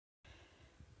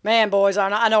Man, boys,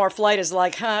 I know our flight is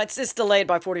like, it's delayed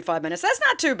by 45 minutes. That's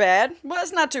not too bad. Well,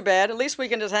 it's not too bad. At least we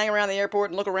can just hang around the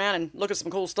airport and look around and look at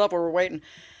some cool stuff while we're waiting.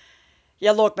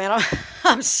 Yeah, look, man,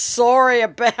 I'm sorry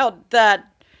about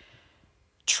that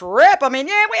trip. I mean,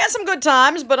 yeah, we had some good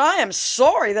times, but I am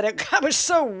sorry that it was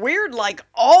so weird, like,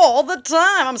 all the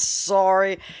time. I'm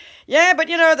sorry. Yeah, but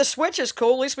the Switch is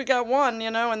cool. At least we got one,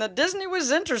 and the Disney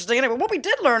was interesting. Anyway, what we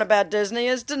did learn about Disney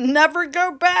is to never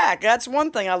go back. That's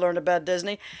one thing I learned about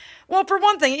Disney. Well, for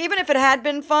one thing, even if it had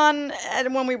been fun,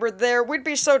 and when we were there, we'd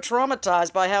be so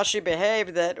traumatized by how she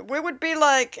behaved that we would be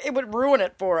like, it would ruin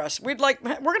it for us. We're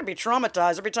going to be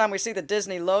traumatized every time we see the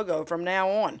Disney logo from now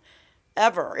on.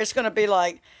 Ever. It's going to be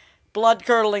like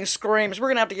blood-curdling screams. We're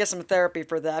going to have to get some therapy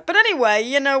for that. But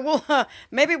anyway,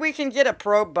 maybe we can get a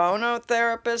pro bono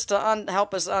therapist to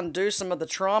help us undo some of the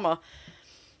trauma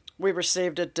we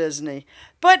received at Disney.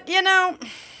 But,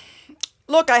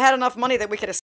 look, I had enough money that we could